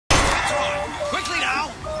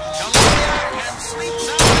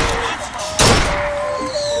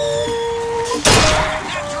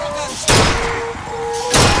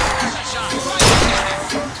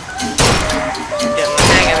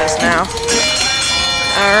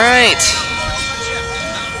Alright.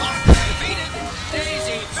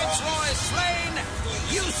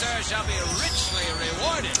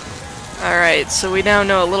 Alright, so we now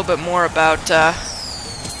know a little bit more about the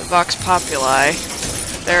Vox Populi.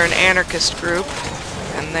 They're an anarchist group,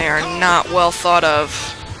 and they are not well thought of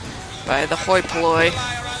by the hoi polloi.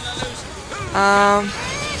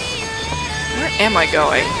 Where am I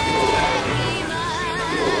going?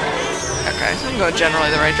 Okay, so I'm going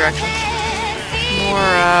generally the right direction.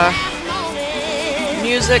 More,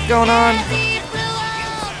 music going on.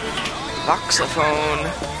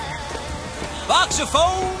 Voxophone.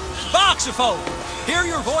 Voxophone! Voxophone! Hear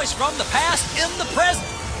your voice from the past in the present.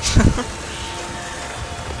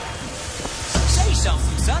 Say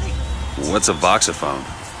something, Sonny. What's a voxophone?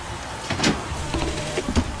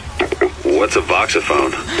 What's a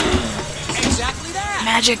voxophone? Exactly that.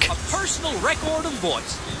 Magic. A personal record of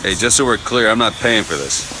voice. Hey, just so we're clear, I'm not paying for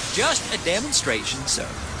this. Just a demonstration, sir.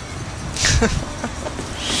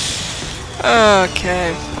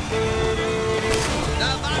 Okay.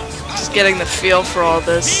 Just getting the feel for all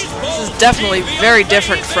this. This is definitely very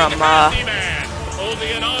different from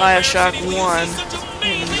Bioshock 1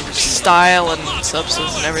 in style and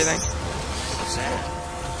substance and everything.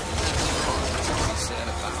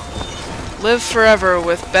 Live forever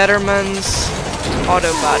with Betterman's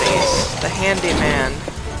Auto Bodies, the Handyman.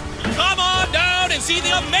 Come on down and see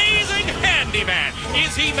the amazing Handyman.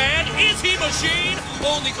 Is he man? Is he machine?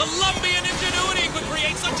 Only Colombian ingenuity could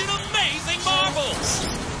create such an amazing marvel.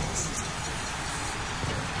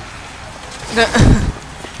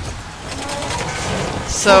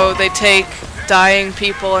 So they take dying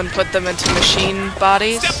people and put them into machine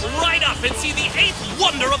bodies? Step right up and see the eighth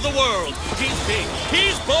wonder of the world. He's big,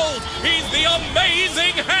 he's bold, he's the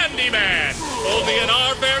amazing Handyman. Only in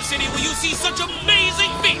our fair city will you see such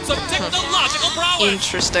amazing feats of technological prowess.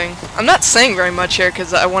 Interesting. I'm not saying very much here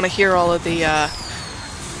because I want to hear all of the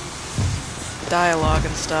dialogue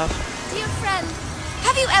and stuff. Dear friend,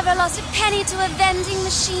 have you ever lost a penny to a vending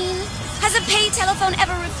machine? Has a pay telephone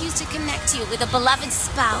ever refused to connect you with a beloved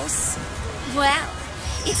spouse? Well,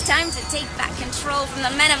 it's time to take back control from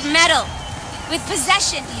the men of metal. With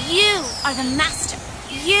possession, you are the master.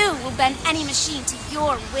 You will bend any machine to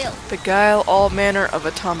your will. Beguile all manner of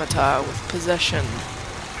automata with possession.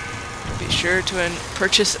 Be sure to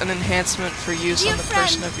purchase an enhancement for use Dear on the friend,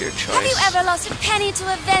 person of your choice. Have you ever lost a penny to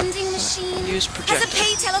a vending machine? Use Has projector. a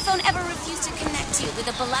pay telephone ever refused to connect you with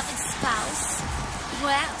a beloved spouse?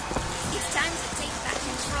 Well, it's time to take back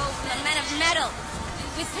control from the men of metal.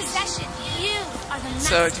 With possession, you are the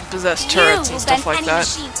master. So you possess turrets and stuff like that.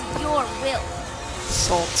 You will bend any machine to your will.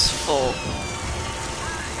 Salt's full.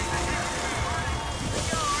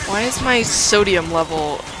 Why is my sodium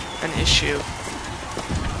level an issue?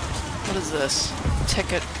 What is this?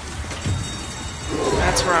 Ticket.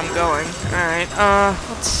 That's where I'm going. Alright,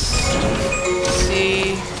 let's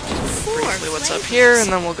see briefly what's up here,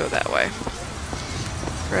 and then we'll go that way.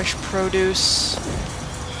 Fresh produce.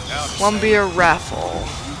 Columbia raffle.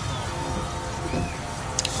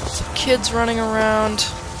 Lots of kids running around.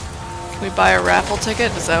 Can we buy a raffle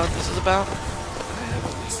ticket? Is that what this is about?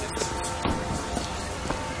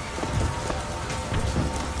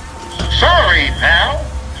 Sorry, pal.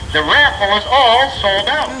 The raffle is all sold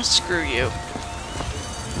out. Oh, screw you.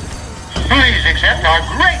 Please accept our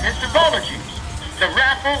greatest apologies. The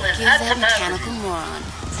raffle is Give at that capacity. mechanical moron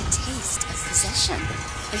a taste of possession.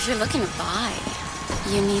 If you're looking to buy,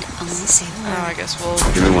 you need only say the Oh, I word. guess we'll...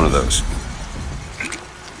 Give me one of those.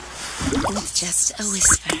 With just a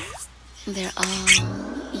whisper, they're all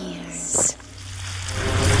ears.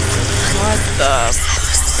 What the...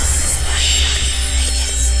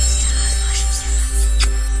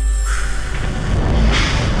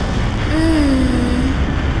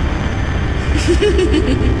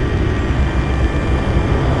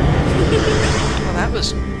 Well, that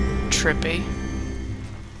was trippy.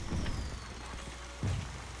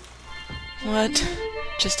 What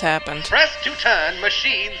just happened? Press to turn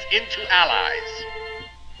machines into allies.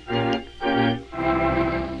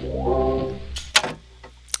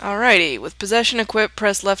 Alrighty, with possession equipped,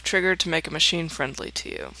 press left trigger to make a machine friendly to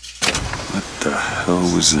you. What the hell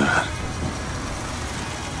was that?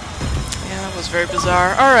 Yeah, that was very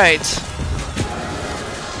bizarre. Alright.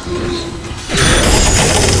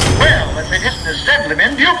 Well, if it isn't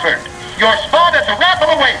Assemblyman Buford, your spot at the raffle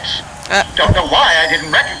awaits. Don't know why I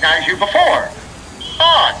didn't recognize you before.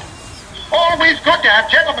 Odd. Always good to have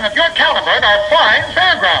gentlemen of your caliber at our fine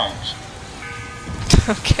fairgrounds.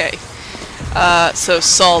 Okay. So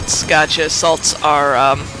salts, gotcha. Salts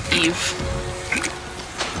are, Eve.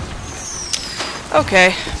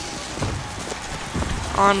 Okay.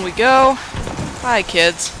 On we go. Hi,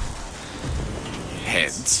 kids.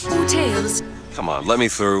 Heads. Or tails. Come on, let me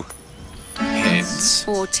through. Heads.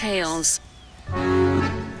 Or tails.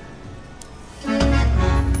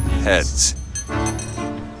 Heads.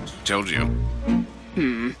 Told you.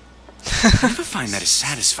 I never find that as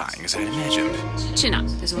satisfying as I'd imagined. Chin up.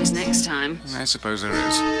 There's always next time. I suppose there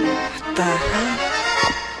is. What the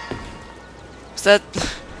hell? Is that...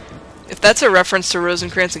 If that's a reference to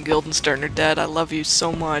Rosencrantz and Guildenstern are dead, I love you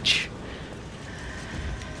so much.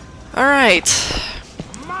 Alright.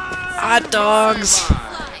 Hot dogs.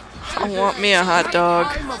 I want me a hot dog.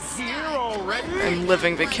 I'm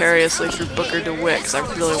living vicariously through Booker DeWitt, because I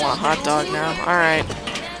really want a hot dog now. Alright.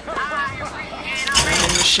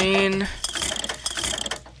 Vending machine.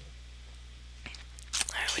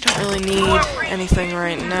 We don't really need anything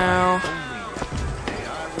right now.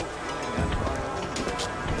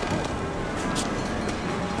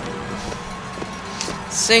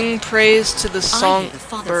 Sing praise to the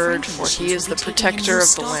songbird, for he is the protector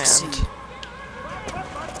of the land.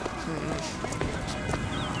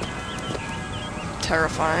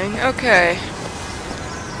 Terrifying. Okay.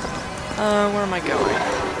 Where am I going?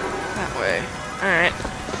 That way. Alright.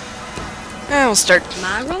 Now we'll start.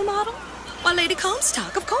 My role model? Why, Lady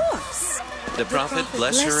Comstock, of course. The prophet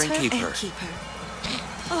bless her and keep her.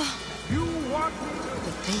 Oh,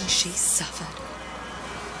 the things she suffered.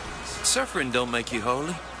 Suffering don't make you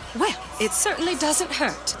holy. Well, it certainly doesn't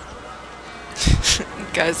hurt.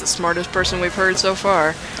 Guy's the smartest person we've heard so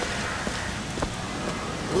far.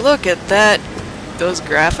 Look at that. Those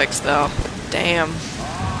graphics, though. Damn.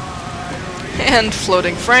 And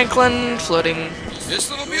floating Franklin, floating... This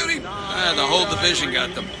little beauty? The whole division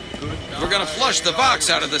got them. We're gonna flush the Vox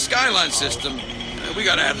out of the Skyline system. We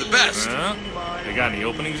gotta have the best. They got any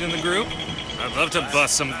openings in the group? I'd love to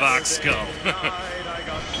bust some Vox skull.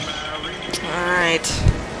 Alright.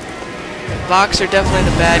 Vox are definitely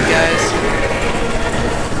the bad guys.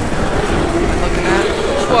 What am I looking at?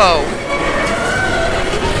 Whoa.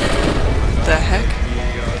 What the heck?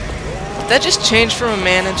 Did that just change from a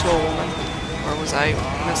man into a woman? Or was I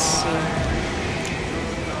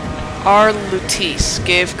R. Lutece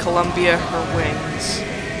gave Columbia her wings.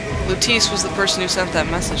 Lutece was the person who sent that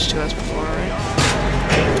message to us before, right?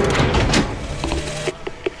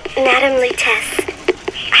 Madam Lutece,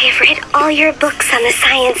 I have read all your books on the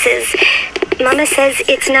sciences. Mama says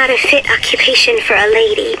it's not a fit occupation for a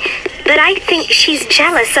lady, but I think she's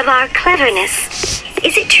jealous of our cleverness.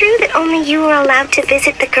 Is it true that only you were allowed to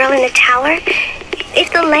visit the girl in the tower? If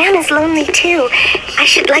the lamb is lonely too, I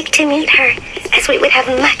should like to meet her, as we would have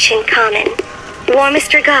much in common.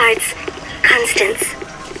 Warmest regards, Constance.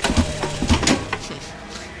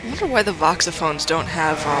 I wonder why the Voxophones don't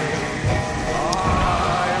have,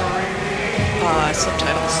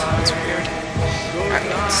 subtitles. That's weird.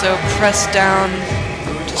 Alright, so press down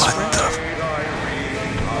to sprint.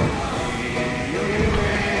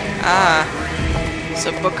 Ah.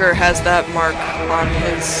 So Booker has that mark on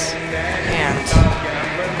his hand.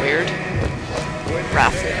 Weird.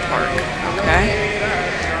 Raffle Park. Okay.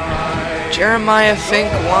 Jeremiah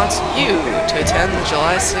Fink wants you to attend the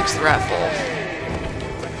July 6th raffle.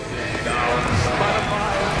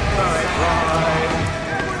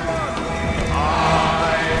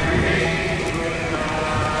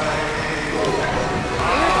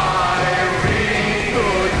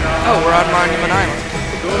 Oh, we're on Monument Island.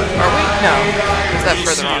 Are we? No. Is that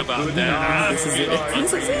further on? This is it.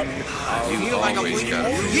 This is it. You always got a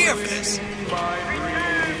year for this.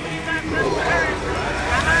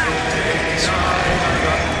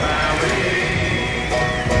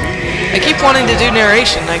 I keep wanting to do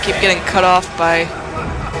narration. I keep getting cut off by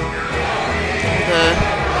the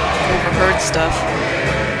overheard stuff.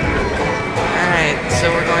 Alright, so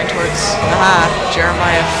we're going towards... Aha,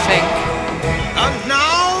 Jeremiah Fink. And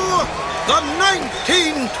now, the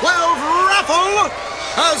 1912 raffle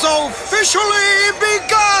has officially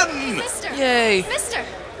begun! Mister! Yay! Mister!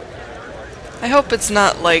 I hope it's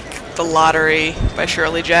not like The Lottery by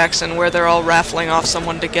Shirley Jackson, where they're all raffling off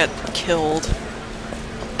someone to get killed.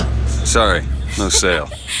 Sorry, no sale.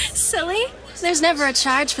 Silly. There's never a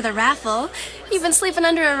charge for the raffle. You've been sleeping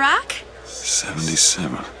under a rock?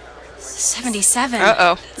 77. 77.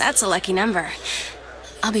 Uh-oh. That's a lucky number.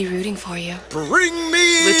 I'll be rooting for you. Bring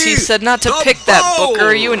me Lutece said not to the pick that, bow. Booker.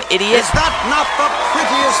 Are you an idiot? Is that not the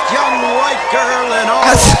prettiest young white girl in all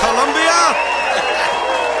Columbia?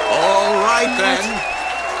 All right then.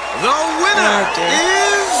 The winner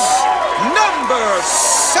is number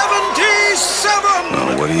 77.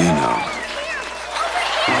 Well, what do you know?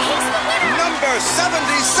 Number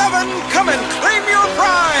 77, come and claim your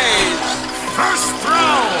prize. First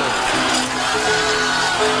round.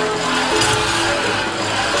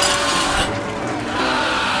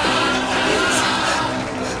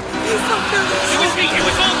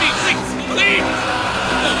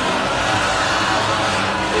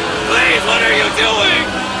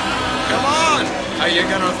 you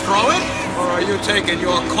gonna throw it? Or are you taking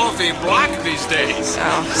your coffee black these days?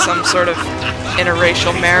 Oh, some sort of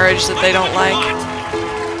interracial marriage that they don't like.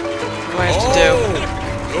 What do I have to do?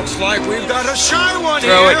 Looks like we've got a shy one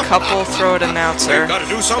Throw here. it couple, throw it announcer. We've got to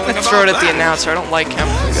do something Let's throw it about at the that. announcer. I don't like him.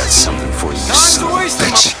 I got something for you, Time son to of a waste him.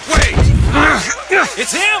 bitch. Wait.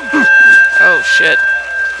 It's him! Oh, shit.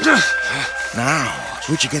 Now,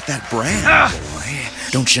 where'd you get that brand, boy?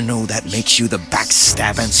 Don't you know that makes you the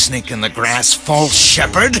backstabbing snake in the grass false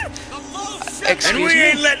shepherd? And we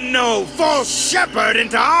ain't letting no false shepherd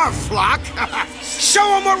into our flock. Show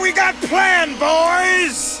them what we got planned,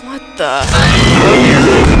 boys. What the?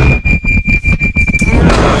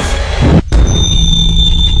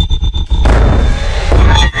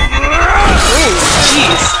 Ooh,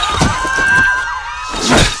 jeez.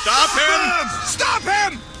 Stop him! Stop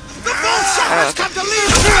him! The false shepherd's come to lead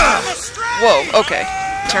us astray! Whoa, okay.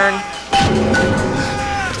 Turn.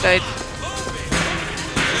 Did I...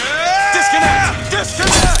 Disconnect!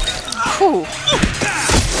 Disconnect! Whew.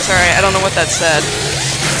 Sorry, I don't know what that said.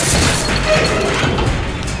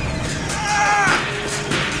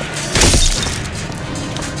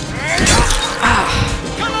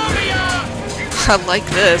 I like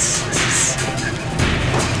this.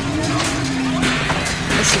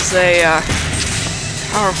 This is a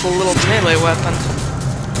powerful little melee weapon.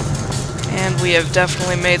 And we have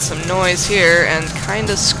definitely made some noise here and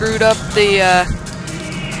kinda screwed up the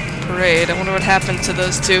parade. I wonder what happened to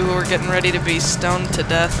those two who were getting ready to be stoned to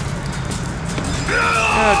death.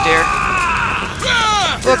 Oh dear.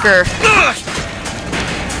 Booker!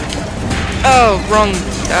 Oh, wrong.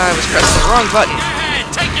 I was pressing the wrong button.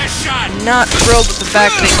 Take your shot! Not thrilled with the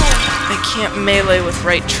fact that I can't melee with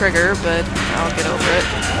right trigger, but I'll get over it.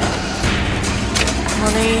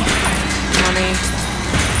 Money. Money.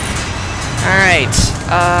 Alright.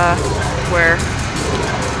 Where?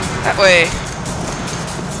 That way.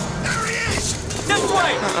 This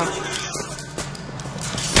way!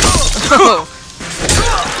 Oh.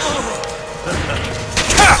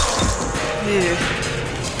 Ew.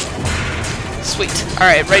 Sweet.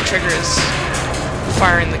 Alright, right trigger is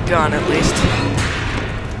firing the gun, at least.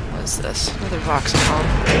 What is this? Another voxophone.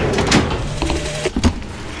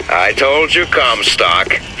 I told you,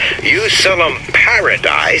 Comstock. You sell them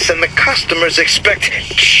paradise, and the customers expect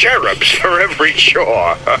cherubs for every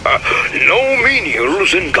chore. No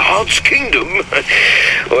menials in God's kingdom.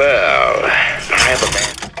 Well, I have a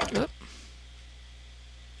man.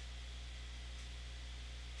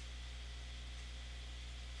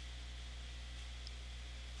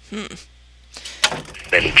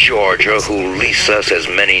 In Georgia who lease us as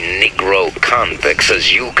many Negro convicts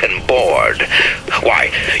as you can board.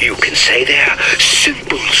 Why, you can say they're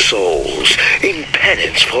simple souls in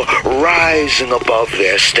penance for rising above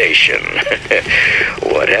their station.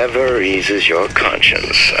 Whatever eases your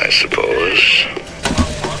conscience, I suppose.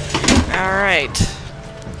 Alright.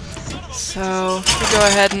 So, if we go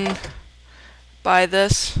ahead and buy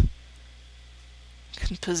this,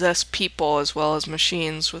 can possess people as well as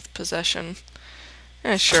machines with possession.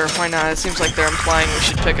 Yeah, sure, why not? It seems like they're implying we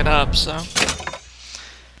should pick it up, so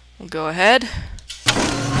we'll go ahead.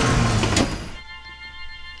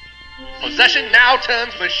 Possession now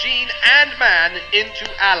turns machine and man into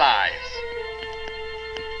allies.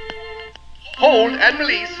 Hold and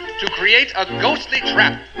release to create a ghostly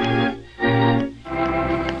trap.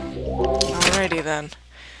 Alrighty then.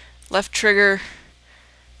 Left trigger.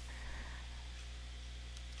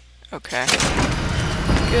 Okay.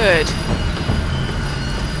 Good.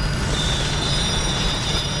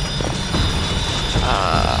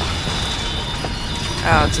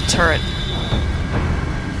 Oh, it's a turret.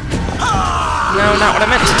 No, not what I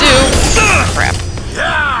meant to do! Crap.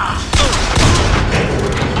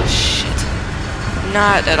 Shit.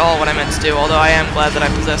 Not at all what I meant to do, although I am glad that I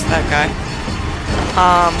possessed that guy.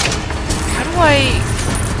 How do I...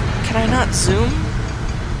 Can I not zoom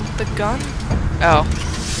with the gun? Oh.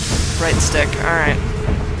 Right stick, alright.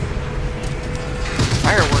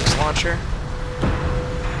 Fireworks launcher.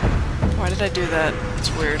 Why did I do that? It's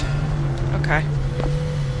weird. Okay.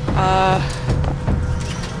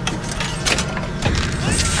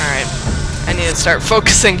 Alright. I need to start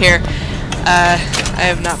focusing here. I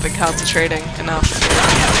have not been concentrating enough.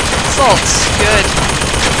 Salts, good.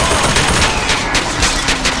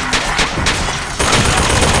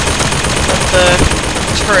 Let the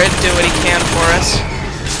turret do what he can for us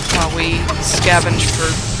while we scavenge for...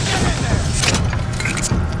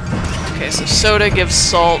 Okay, so soda gives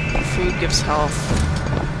salt, food gives health.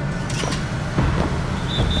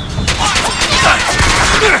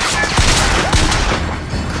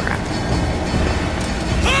 Crap.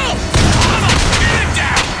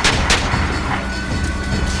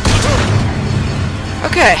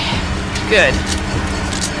 Okay, good.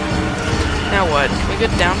 Now what? Can we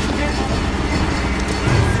get down from here?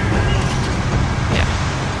 Yeah.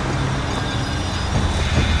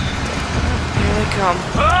 Here they come.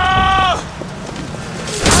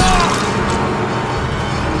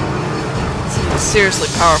 It's a seriously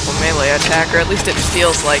powerful melee attack, or at least it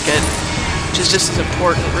feels like it. Which is just as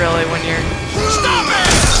important, really, when you're...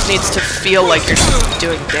 It needs to feel like you're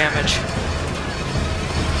doing damage.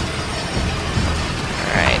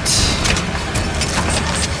 Alright.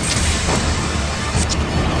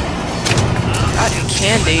 Cotton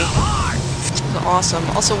candy. This is awesome.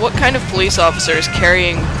 Also, what kind of police officer is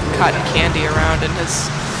carrying cotton candy around in his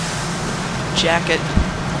jacket?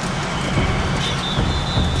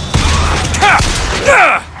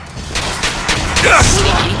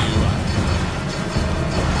 Sneaky.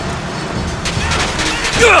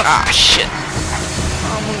 Ah, shit.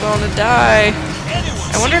 I'm gonna die.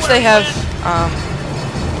 I wonder if they have,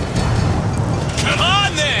 Come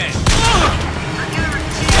on then!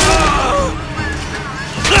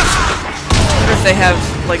 I wonder if they have,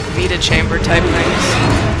 like, Vita chamber type things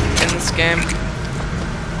in this game.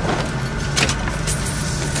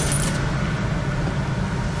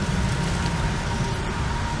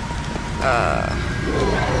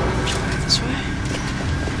 This way?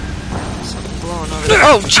 Something blowing over there.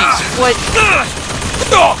 Oh, jeez, what?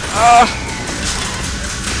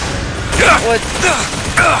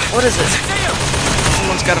 What is it?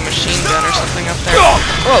 Someone's got a machine gun or something up there.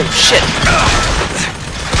 Oh, shit.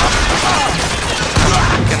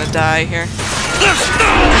 I'm gonna die here.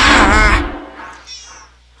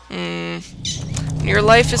 When your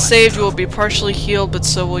life is saved, you will be partially healed, but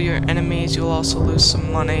so will your enemies. You will also lose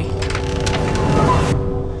some money.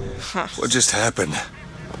 Huh. What just happened?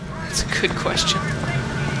 That's a good question.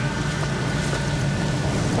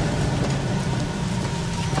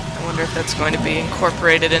 I wonder if that's going to be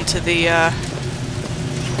incorporated into the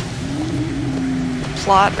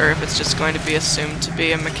plot, or if it's just going to be assumed to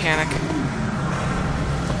be a mechanic.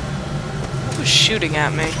 Who's shooting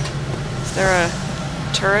at me? Is there a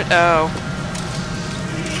turret? Oh.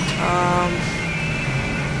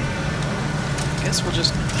 I guess we'll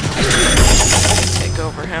just take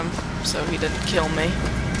over him so he didn't kill me.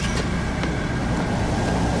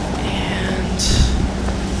 And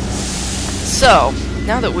so,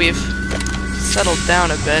 now that we've settled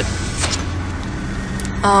down a bit,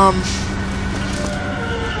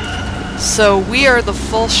 so we are the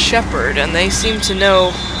false shepherd, and they seem to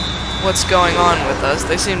know what's going on with us.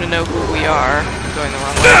 They seem to know who we are. I'm going the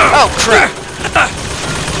wrong way. Oh, crap!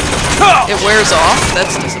 It wears off.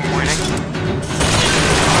 That's disappointing.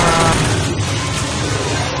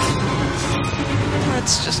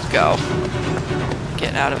 Let's just go.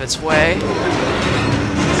 Get out of its way.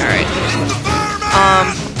 Alright.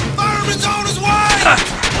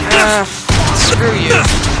 Screw you.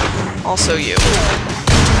 Also you.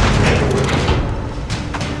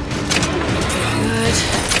 Good.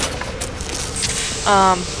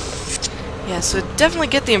 Yeah, so definitely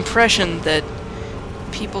get the impression that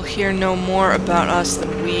people here know more about us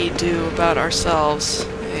than we do about ourselves.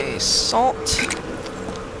 A salt.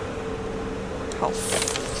 Health.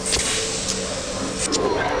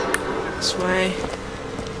 This way.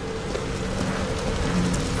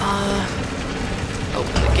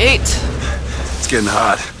 Open the gate. It's getting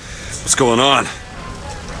hot. What's going on?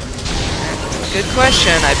 Good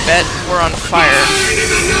question. I bet we're on fire.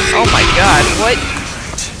 Oh my god, what?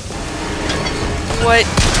 What?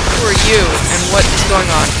 Who are you? And what is going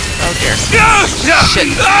on? Oh dear. Shit.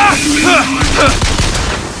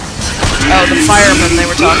 Oh, the firemen they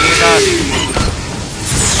were talking about.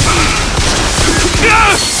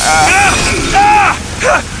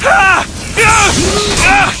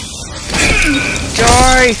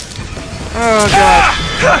 Die! Oh god.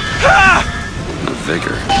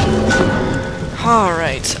 Vigor.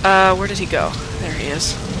 Alright, where did he go? There he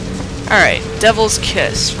is. Alright, Devil's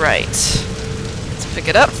Kiss, right. Let's pick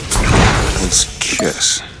it up. Devil's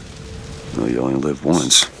Kiss. Well, you only live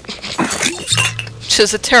once. Which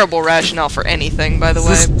is a terrible rationale for anything, by the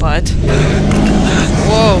way, but...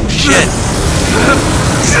 Whoa, shit.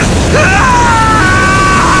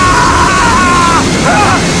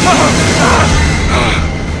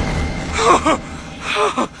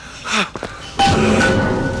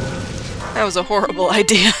 That was a horrible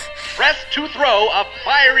idea. Press to throw a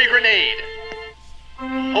fiery grenade.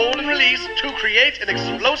 Hold and release to create an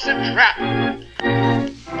explosive trap.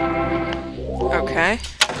 Okay.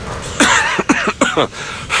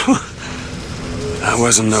 That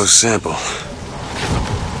wasn't no sample.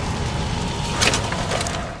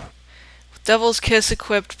 What Devil's Kiss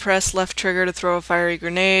equipped, press left trigger to throw a fiery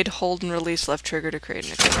grenade, hold and release left trigger to create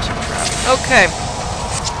an explosion trap. Okay.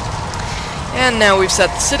 And now we've set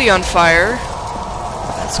the city on fire.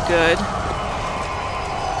 That's good.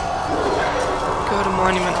 Go to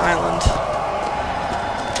Monument Island.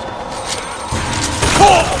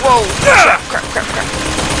 Whoa! Crap.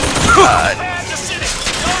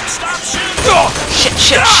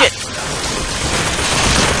 Shit.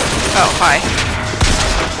 Oh, hi.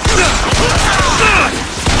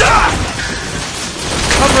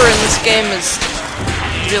 Cover in this game is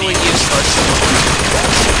really useless.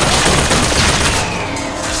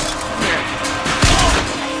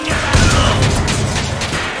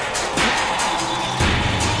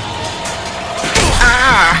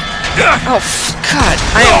 Oh, God.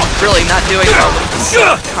 I am really not doing well with this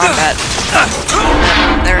combat.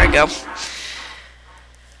 There I go.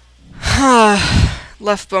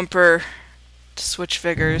 Left bumper to switch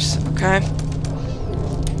vigors. Okay.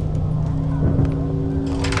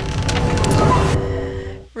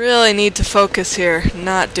 Really need to focus here.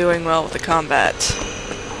 Not doing well with the combat.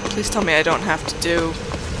 Please tell me I don't have to do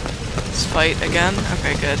this fight again.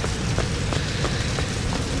 Okay, good.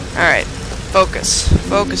 Alright. Focus.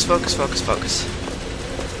 Focus.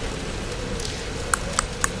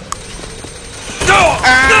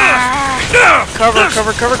 Ah! Cover.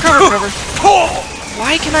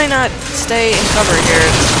 Why can I not stay in cover here?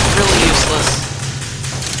 It's really useless.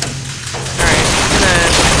 Alright, I'm gonna...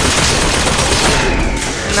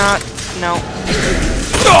 No.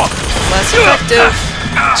 Less effective.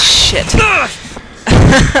 Shit.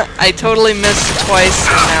 I totally missed twice,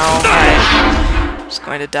 and now I'm just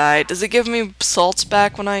going to die. Does it give me salts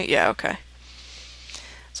back when I... Yeah, okay.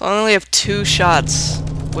 So I only have 2 shots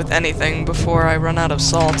with anything before I run out of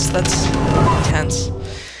salts. That's intense.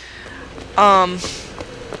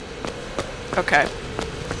 Okay.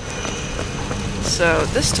 So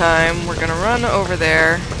this time we're gonna run over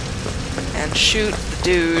there and shoot the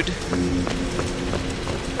dude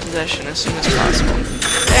possession as soon as possible.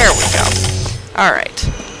 There we go. Alright.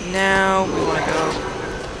 Now we wanna go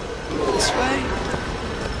this way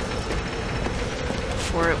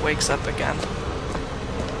before it wakes up again.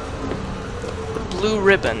 Blue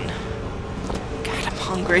ribbon. God, I'm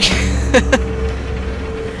hungry.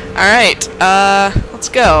 Alright, let's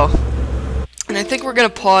go. And I think we're gonna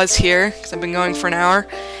pause here, because I've been going for an hour.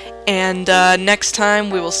 And next time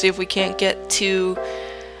we will see if we can't get to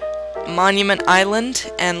Monument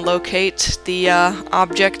Island and locate the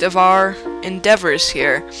object of our endeavors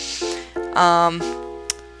here.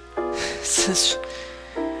 This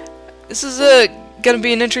is gonna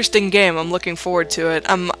be an interesting game. I'm looking forward to it.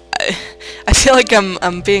 I feel like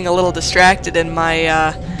I'm being a little distracted in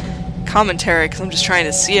my commentary because I'm just trying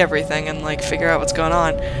to see everything and like figure out what's going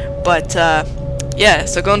on. But yeah,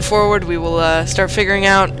 so going forward we will start figuring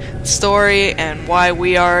out the story and why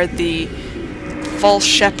we are the false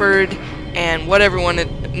shepherd and what everyone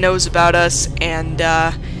knows about us, and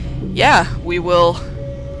yeah, we will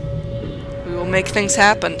make things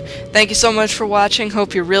happen. Thank you so much for watching.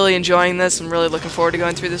 Hope you're really enjoying this. I'm really looking forward to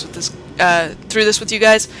going through this with you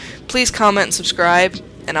guys. Please comment and subscribe,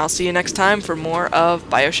 and I'll see you next time for more of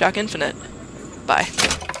Bioshock Infinite. Bye.